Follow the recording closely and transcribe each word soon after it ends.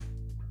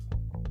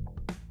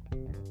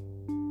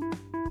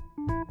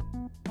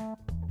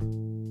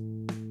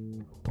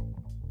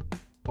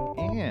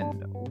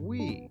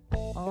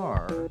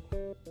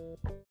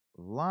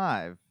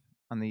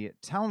the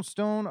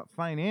Townstone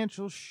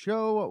Financial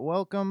Show.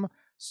 Welcome.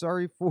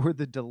 Sorry for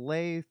the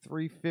delay,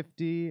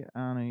 3:50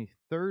 on a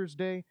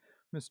Thursday.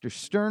 Mr.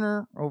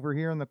 Sterner over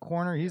here in the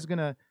corner, he's going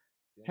to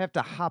have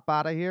to hop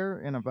out of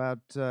here in about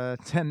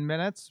 10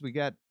 minutes. We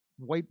got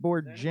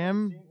Whiteboard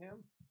Jim.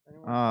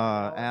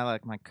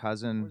 Alec, my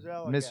cousin.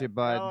 Miss you,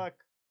 bud. Alec.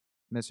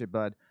 Miss you,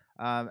 bud.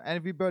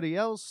 Everybody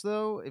else,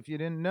 though, if you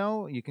didn't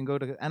know, you can go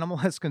to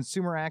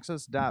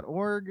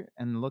NMLSconsumeraccess.org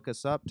and look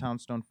us up,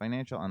 Townstone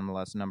Financial,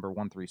 NMLS number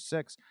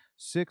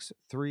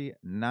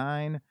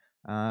 136639.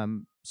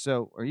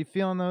 So are you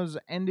feeling those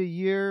end of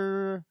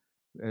year?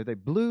 Are they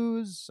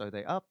blues? Are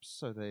they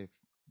ups?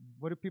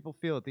 What do people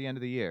feel at the end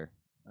of the year?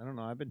 I don't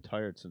know. I've been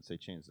tired since they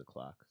changed the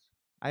clocks.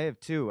 I have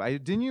too.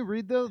 Didn't you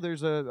read, though,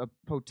 there's a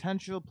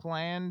potential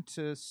plan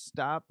to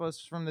stop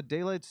us from the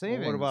daylight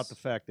savings? Well, what about the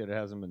fact that it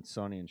hasn't been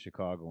sunny in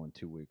Chicago in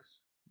 2 weeks?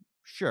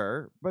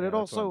 Sure, but Yeah, it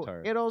that's why I'm also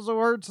tired.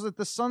 hurts that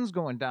the sun's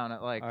going down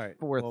at like All right.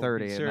 4:30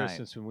 be at serious, night.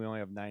 since we only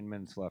have 9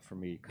 minutes left for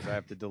me because I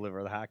have to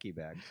deliver the hockey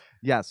bags.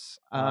 Yes.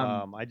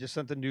 I just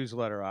sent the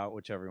newsletter out,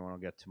 which everyone will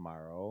get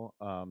tomorrow,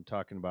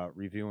 talking about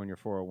reviewing your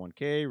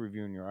 401k,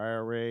 reviewing your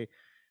IRA,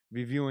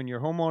 reviewing your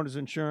homeowner's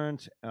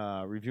insurance,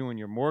 reviewing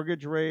your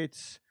mortgage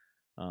rates,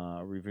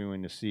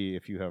 reviewing to see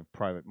if you have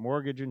private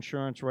mortgage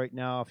insurance right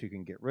now, if you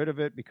can get rid of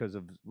it because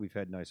we've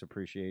had nice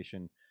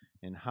appreciation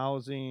in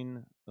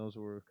housing. Those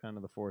were kind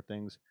of the 4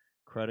 things.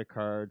 Credit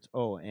cards.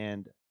 Oh,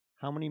 and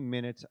how many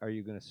minutes are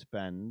you going to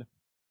spend?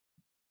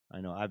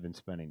 I know I've been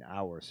spending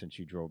hours since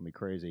you drove me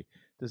crazy.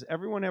 Does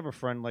everyone have a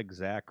friend like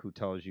Zach who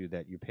tells you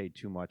that you pay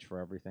too much for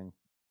everything?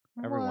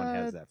 Everyone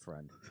has What? that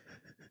friend.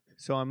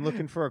 So I'm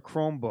looking for a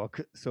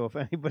Chromebook. So if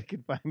anybody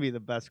can find me the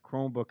best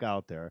Chromebook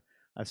out there,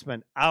 I've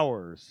spent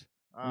hours.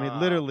 I mean,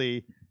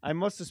 literally, I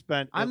must have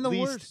spent I'm at the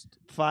least worst.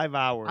 5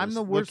 hours I'm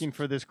the looking worst.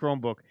 for this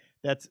Chromebook.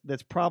 That's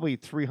probably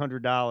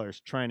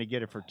 $300 trying to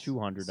get it for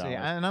 $200. See,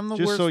 and I'm the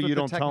Just worst so with you the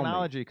don't tell me.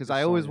 technology because Just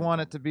I so always you don't want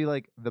tell it to be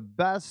like the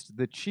best,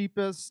 the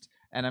cheapest,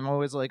 and I'm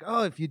always like,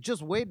 oh, if you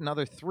just wait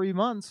another 3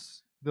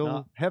 months,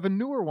 they'll have a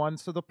newer one,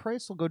 so the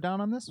price will go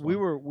down on this one. We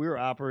were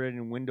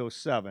operating Windows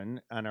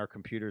 7 on our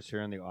computers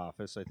here in the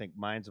office. I think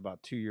mine's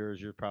about 2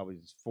 years. Yours probably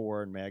is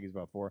 4, and Maggie's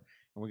about 4.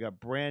 And we got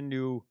brand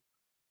new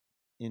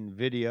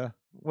NVIDIA.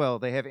 Well,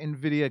 they have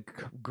NVIDIA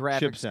graphics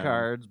chips in 'em.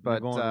 cards, They're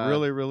but going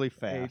really, really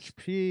fast.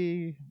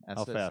 HP,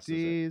 How fast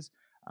is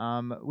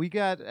SSDs. We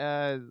got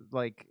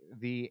like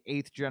the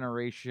 8th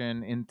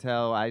generation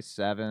Intel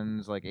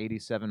i7s, like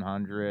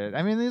 8700.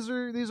 I mean, these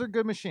are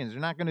good machines. They're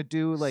not going to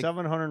do like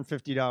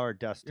 $750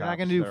 desktop. you're not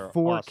going to do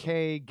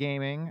 4K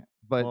gaming,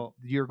 but Well,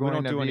 you're we going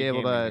don't to do be any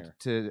able gaming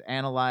to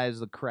analyze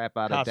the crap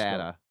out of Costco.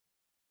 data.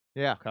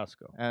 Yeah.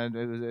 Costco. And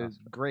it was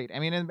great. I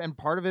mean, and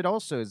part of it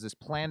also is this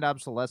planned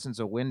obsolescence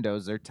of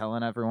Windows. They're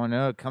telling everyone,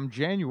 oh, come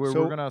January,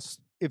 So we're going to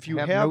if you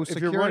have have no if you're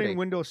security. running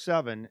Windows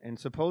 7, and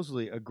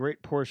supposedly a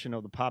great portion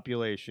of the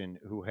population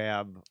who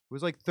have It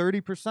was like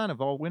 30% of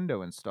all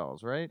window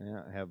installs, right?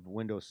 have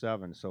Windows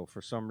 7, so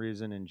for some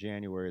reason in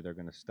January they're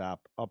going to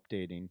stop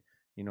updating,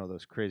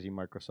 those crazy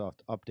Microsoft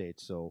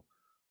updates. So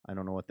I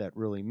don't know what that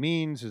really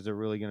means. Is there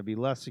really going to be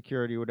less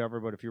security or whatever?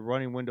 But if you're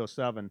running Windows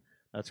 7,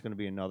 that's going to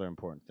be another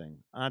important thing.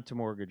 On to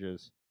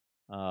mortgages.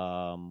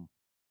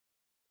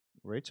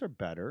 Rates are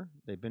better.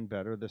 They've been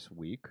better this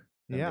week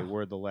than Yeah. they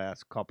were the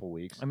last couple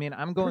weeks. I mean,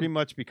 I'm Pretty going.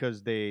 much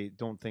because they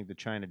don't think the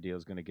China deal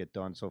is going to get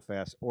done so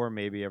fast, or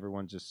maybe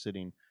everyone's just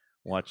sitting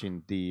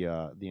watching the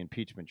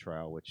impeachment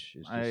trial, which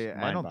is just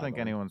I don't think mind-boggling.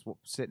 anyone's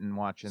sitting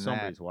watching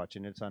Somebody's that.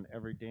 watching it. It's on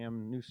every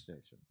damn news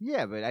station.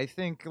 Yeah, but I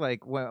think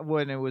like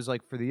when it was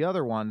like for the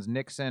other ones,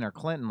 Nixon or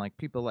Clinton, like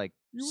people like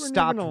You weren't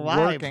stopped even alive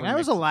working. for I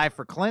was Nixon. alive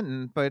for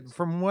Clinton, but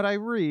from what I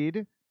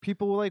read,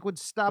 people like would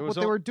stop There what was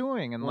they al- were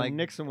doing, and When like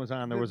Nixon was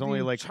on, there the- was the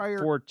only like entire-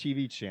 4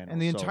 TV channels,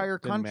 and the so it entire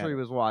didn't country matter.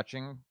 was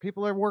watching.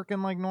 People are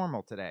working like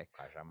normal today.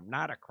 I'm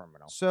not a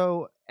criminal.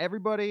 So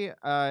everybody,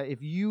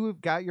 if you've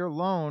got your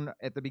loan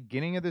at the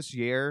beginning of this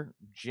year,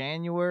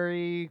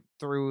 January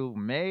through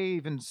May,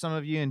 even some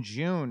of you in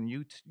June,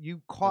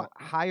 you caught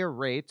higher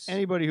rates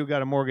Anybody who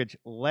got a mortgage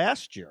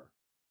last year,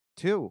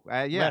 too.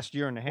 Yeah. last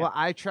year and a half. Well,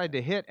 I tried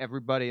to hit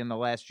everybody in the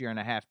last year and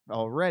a half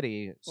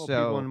already. Well,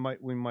 so people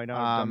we might not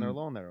have done their um,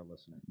 loan that are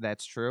listening.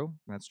 that's true.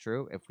 That's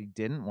true. If we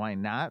didn't, why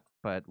not?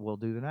 But we'll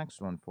do the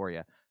next one for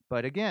you.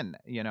 But again,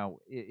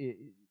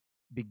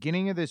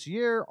 beginning of this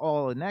year,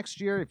 all of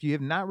next year, if you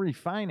have not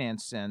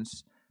refinanced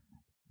since,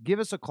 give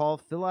us a call,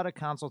 fill out a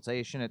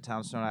consultation at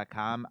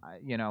townstone.com.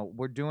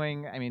 We're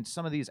doing,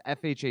 some of these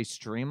FHA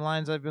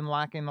streamlines I've been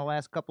locking the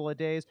last couple of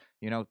days.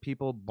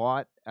 People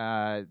bought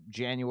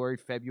January,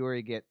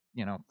 February, get,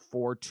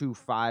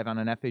 4.25 on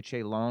an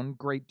FHA loan.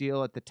 Great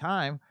deal at the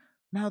time.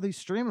 Now these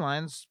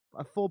streamlines,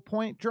 a full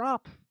point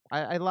drop.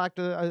 I locked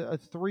a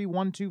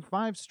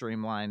 3.125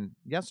 streamline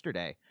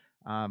yesterday.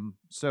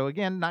 So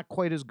again, not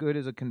quite as good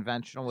as a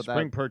conventional without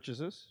Spring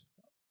purchases.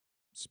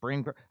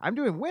 I'm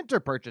doing winter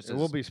purchases. It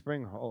will be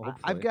spring. Hopefully.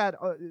 I've got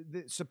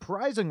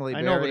surprisingly.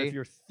 I know, but Barry- if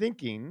you're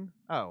thinking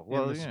oh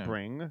well, in the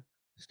spring,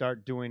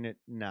 start doing it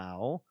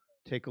now.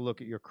 Take a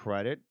look at your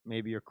credit.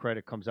 Maybe your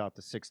credit comes out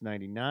to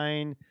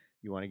 699.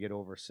 You want to get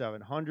over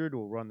 700,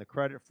 we'll run the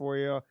credit for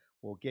you.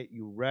 We'll get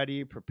you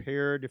ready,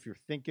 prepared. If you're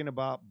thinking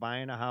about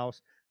buying a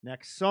house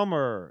next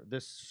summer,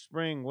 this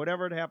spring,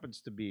 whatever it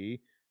happens to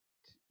be,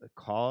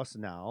 call us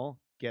now,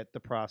 get the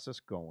process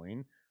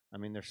going. I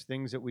mean, there's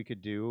things that we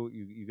could do.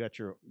 You got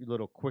your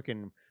little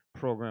Quicken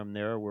program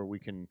there where we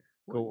can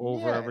go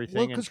over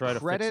everything and try to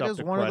fix credit up is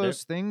the one credit. of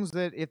those things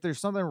that if there's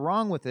something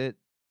wrong with it,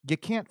 you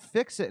can't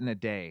fix it in a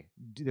day.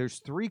 There's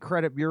 3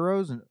 credit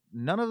bureaus, and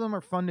none of them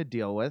are fun to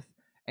deal with.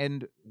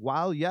 And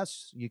while,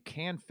 yes, you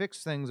can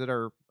fix things that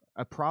are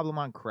a problem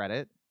on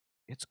credit,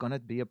 it's going to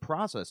be a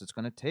process. It's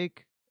going to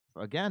take,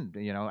 again,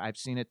 I've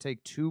seen it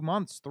take 2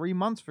 months, 3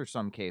 months for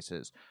some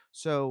cases.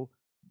 So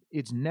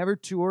it's never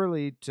too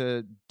early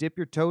to dip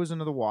your toes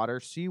into the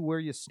water, see where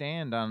you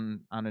stand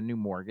on a new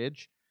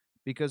mortgage.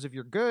 Because if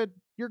you're good,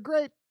 you're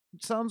great.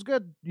 Sounds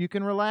good. You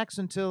can relax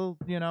until,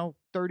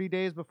 30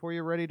 days before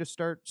you're ready to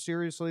start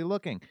seriously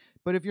looking.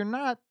 But if you're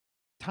not,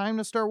 time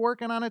to start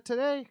working on it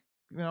today.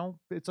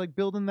 It's like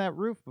building that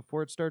roof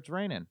before it starts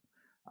raining.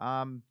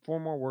 4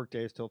 more work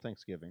days till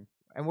Thanksgiving.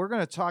 And we're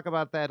going to talk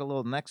about that a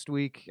little next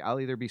week. I'll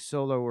either be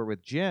solo or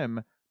with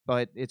Jim.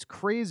 But it's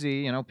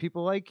crazy,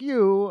 people like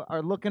you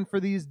are looking for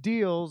these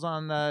deals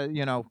on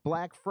the,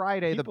 Black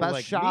Friday, People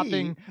like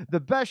the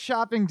best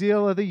shopping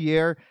deal of the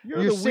year.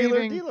 You're the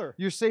wheeler dealer.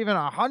 You're saving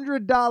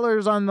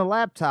 $100 on the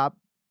laptop.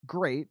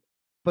 Great.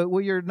 But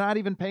what you're not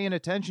even paying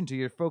attention to,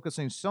 you're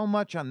focusing so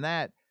much on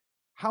that.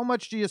 How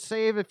much do you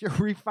save if you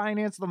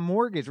refinance the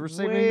mortgage? We're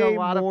saving a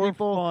lot of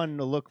people. Fun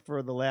to look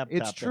for the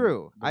laptop. It's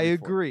true. I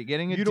agree.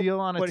 Getting a deal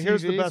on a TV but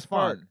here's the best is fun.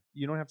 part.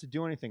 You don't have to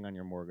do anything on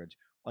your mortgage.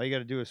 All you got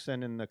to do is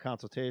send in the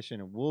consultation,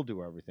 and we'll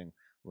do everything.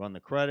 Run the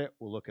credit.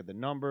 We'll look at the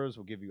numbers.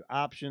 We'll give you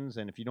options.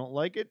 And if you don't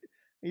like it,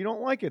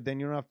 then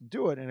you don't have to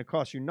do it. And it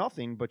costs you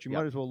nothing, but you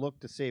might as well look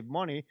to save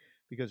money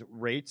because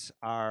rates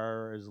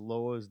are as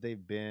low as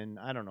they've been.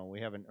 I don't know.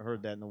 We haven't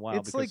heard that in a while.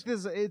 It's like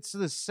this. It's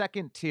the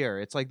second tier.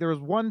 It's like there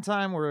was one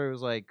time where it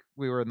was like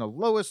we were in the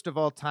lowest of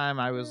all time.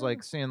 I was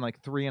like seeing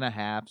like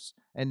 3.5s,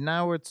 and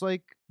now it's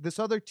like this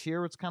other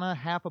tier. It's kind of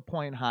half a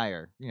point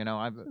higher.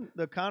 The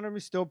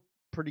economy's still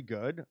pretty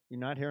good. You're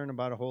not hearing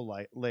about a whole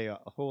lot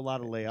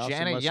of layoffs.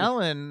 Janet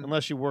Yellen,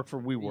 unless you work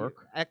for WeWork.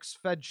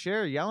 Ex-Fed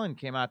Chair Yellen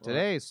came out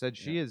today, said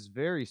she is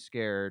very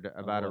scared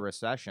about a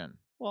recession.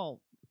 Well,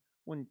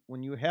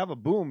 when you have a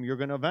boom, you're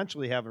going to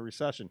eventually have a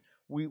recession.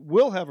 We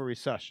will have a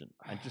recession.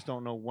 I just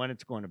don't know when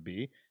it's going to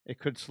be. It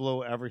could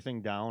slow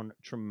everything down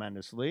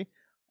tremendously.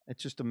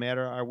 It's just a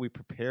matter, are we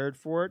prepared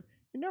for it?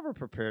 You're never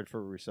prepared for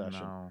a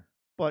recession. No.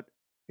 But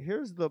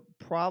here's the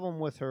problem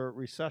with her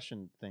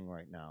recession thing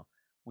right now.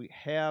 We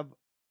have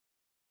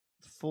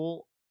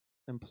full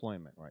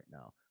employment right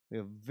now. We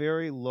have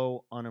very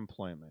low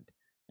unemployment.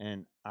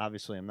 And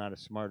obviously, I'm not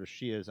as smart as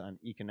she is on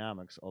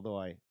economics, although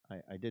I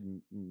did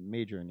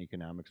major in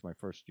economics my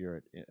first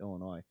year at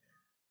Illinois.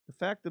 The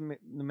fact of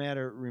the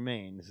matter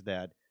remains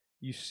that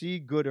you see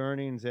good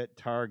earnings at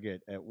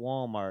Target, at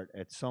Walmart,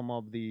 at some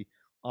of the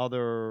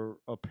other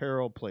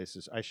apparel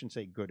places. I shouldn't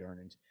say good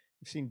earnings.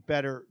 You've seen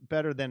better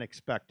than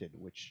expected,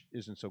 which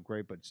isn't so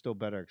great, but still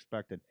better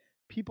expected.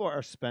 People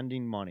are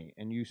spending money,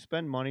 and you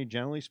spend money,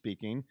 generally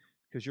speaking,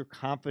 because you're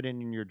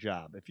confident in your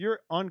job. If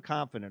you're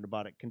unconfident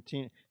about it,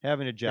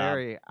 having a job,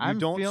 Barry, I'm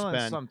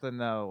feeling something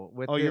though.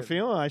 You're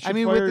feeling? I should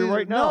fire you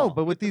right now. No,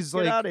 but with these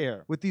get out of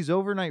here. With these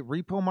overnight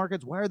repo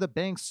markets, why are the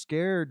banks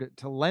scared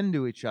to lend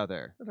to each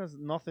other? That has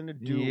nothing to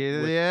do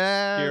with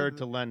scared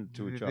to lend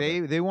to each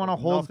other. They want to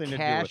hold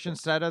cash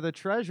instead of the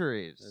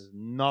treasuries. There's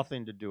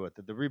nothing to do with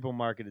it. The repo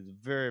market is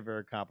very,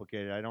 very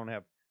complicated. I don't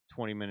have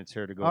 20 minutes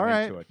here to go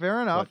into it.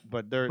 Fair enough.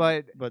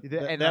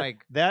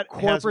 That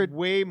has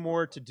way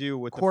more to do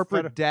with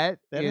corporate debt.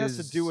 That has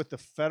to do with the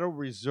Federal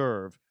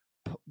Reserve.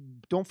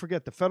 Don't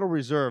forget, the Federal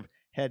Reserve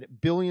had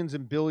billions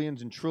and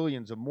billions and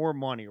trillions of more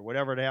money, or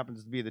whatever it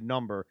happens to be the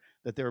number,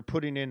 that they were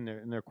putting in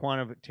their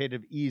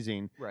quantitative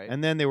easing. Right.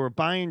 And then they were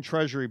buying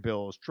treasury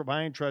bills,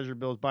 buying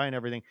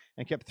everything,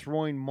 and kept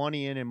throwing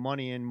money in.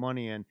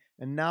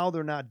 And now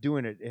they're not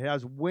doing it. It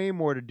has way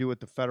more to do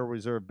with the Federal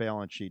Reserve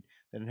balance sheet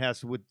than it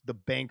has with the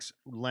banks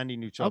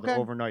lending to each other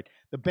overnight.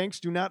 The banks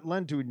do not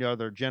lend to each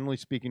other, generally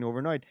speaking,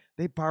 overnight.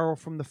 They borrow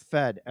from the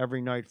Fed every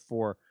night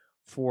for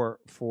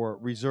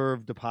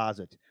reserve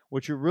deposits.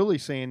 What you're really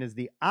saying is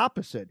the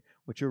opposite.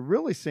 What you're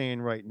really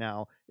saying right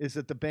now is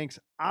that the banks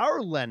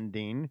are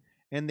lending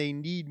and they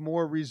need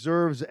more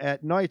reserves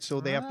at night, so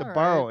they have to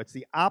borrow. It's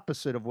the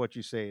opposite of what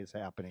you say is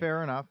happening.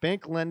 Fair enough.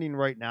 Bank lending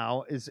right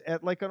now is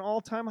at like an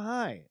all-time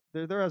high.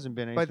 There hasn't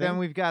been anything. But then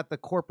we've got the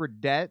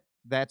corporate debt.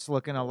 That's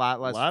looking a lot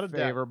less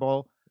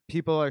favorable.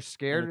 People are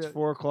scared. And it's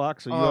 4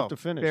 o'clock, so you have to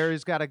finish.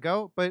 Barry's got to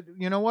go. But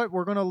you know what?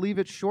 We're going to leave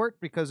it short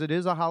because it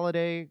is a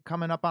holiday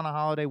coming up on a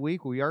holiday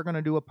week. We are going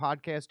to do a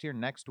podcast here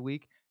next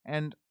week.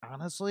 And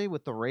honestly,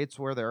 with the rates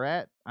where they're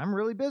at, I'm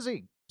really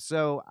busy.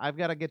 So I've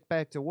got to get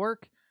back to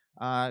work.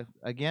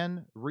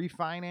 Again,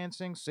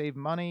 refinancing, save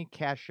money,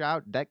 cash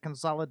out, debt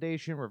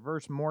consolidation,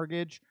 reverse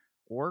mortgage,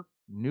 or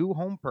new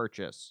home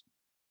purchase.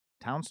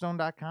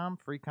 Townstone.com,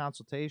 free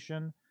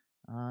consultation.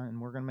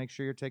 And we're going to make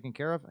sure you're taken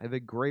care of. Have a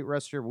great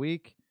rest of your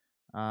week.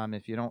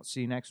 If you don't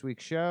see next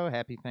week's show,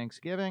 happy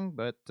Thanksgiving.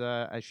 But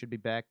I should be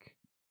back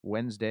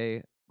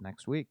Wednesday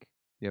next week.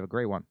 You have a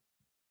great one.